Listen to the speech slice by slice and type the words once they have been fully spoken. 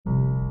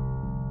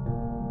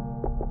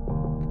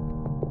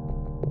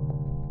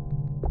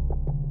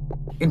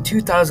In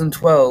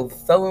 2012,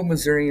 fellow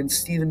Missourian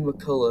Stephen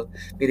Mokele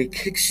made a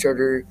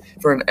Kickstarter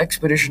for an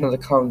expedition to the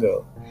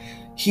Congo.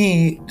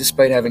 He,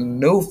 despite having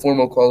no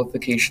formal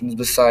qualifications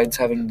besides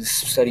having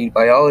studied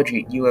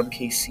biology at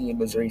UMKC in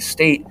Missouri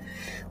State,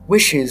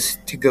 wishes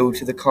to go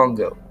to the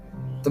Congo.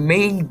 The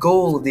main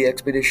goal of the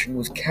expedition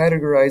was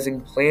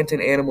categorizing plant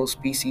and animal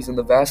species in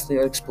the vastly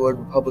unexplored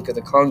Republic of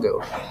the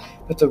Congo,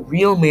 but the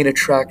real main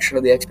attraction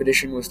of the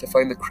expedition was to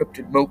find the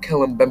cryptid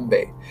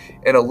Mokele-Mbembe,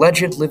 an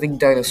alleged living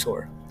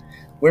dinosaur.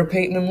 We're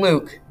Peyton and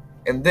Luke,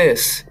 and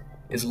this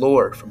is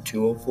Lore from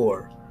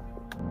 204.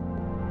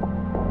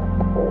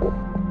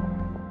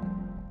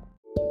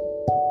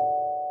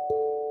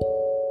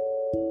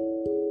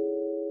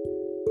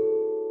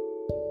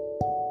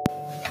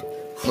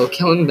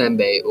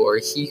 Mokele-Mbembe, or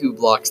He Who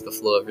Blocks the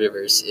Flow of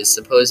Rivers, is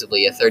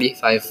supposedly a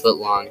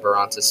 35-foot-long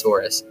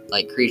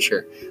Brontosaurus-like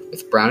creature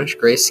with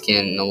brownish-gray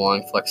skin and a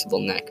long, flexible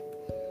neck.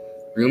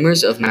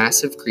 Rumors of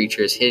massive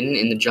creatures hidden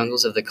in the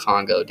jungles of the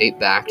Congo date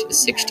back to the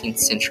 16th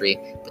century,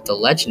 but the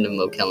legend of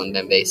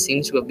Mokele-Mbembe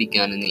seems to have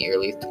begun in the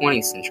early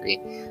 20th century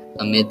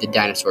amid the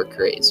dinosaur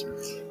craze.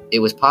 It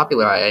was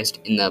popularized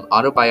in the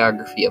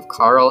autobiography of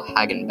Carl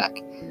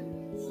Hagenbeck,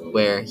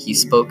 where he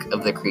spoke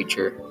of the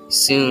creature.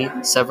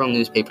 Soon, several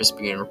newspapers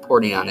began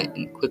reporting on it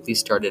and quickly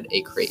started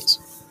a craze.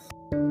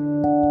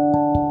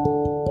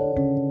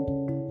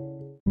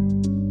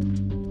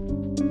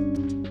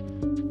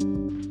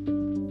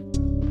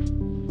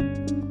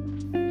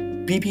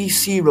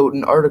 BBC wrote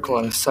an article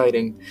on his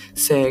sighting,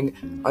 saying,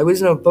 "I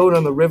was in a boat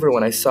on the river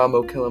when I saw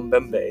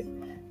Mokele-Mbembe.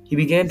 He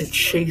began to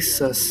chase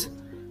us.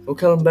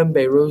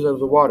 Mokele-Mbembe rose out of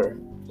the water,"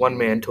 one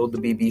man told the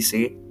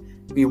BBC.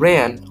 "We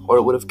ran, or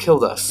it would have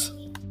killed us."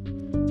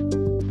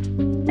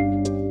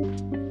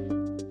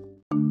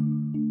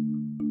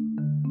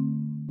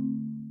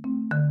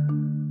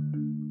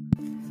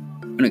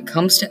 When it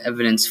comes to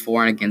evidence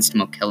for and against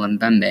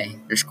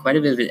Mokele-Mbembe, there's quite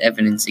a bit of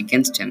evidence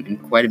against him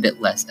and quite a bit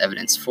less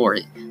evidence for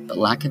it, but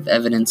lack of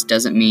evidence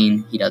doesn't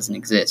mean he doesn't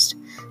exist.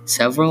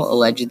 Several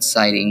alleged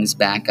sightings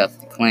back up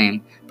the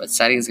claim, but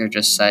sightings are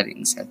just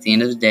sightings. At the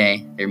end of the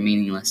day, they're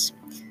meaningless.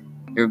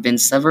 There have been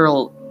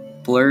several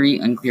blurry,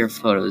 unclear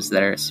photos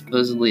that are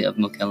supposedly of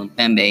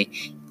Mokele-Mbembe,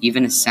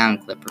 even a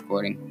sound clip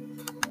recording.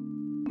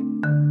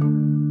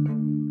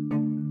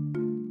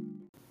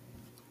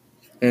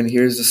 And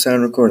here's the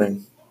sound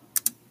recording.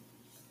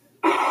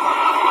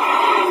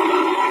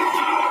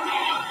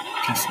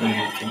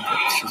 I think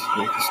that's just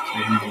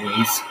orchestrating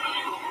noise.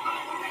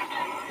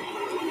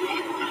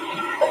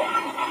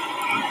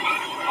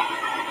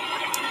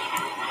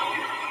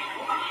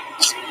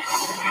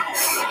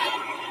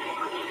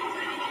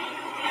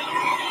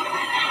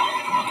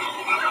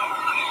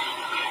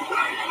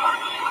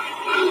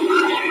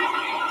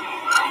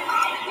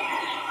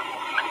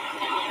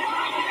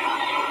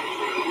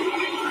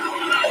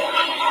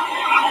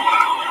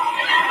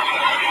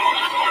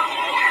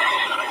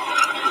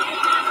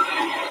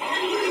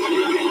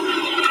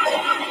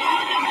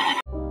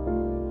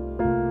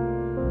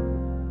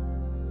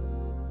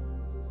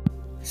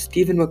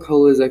 Stephen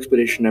Mokele's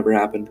expedition never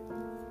happened.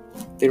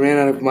 They ran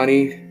out of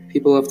money,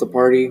 people left the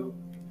party,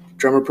 the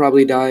drummer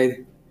probably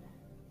died.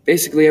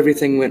 Basically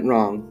everything went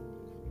wrong.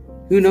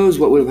 Who knows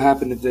what would have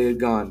happened if they had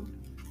gone?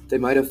 They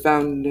might have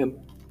found him,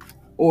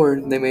 or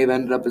they may have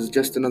ended up as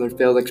just another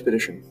failed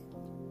expedition.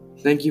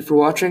 Thank you for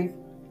watching.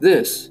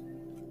 This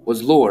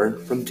was Lore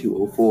from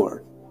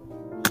 204.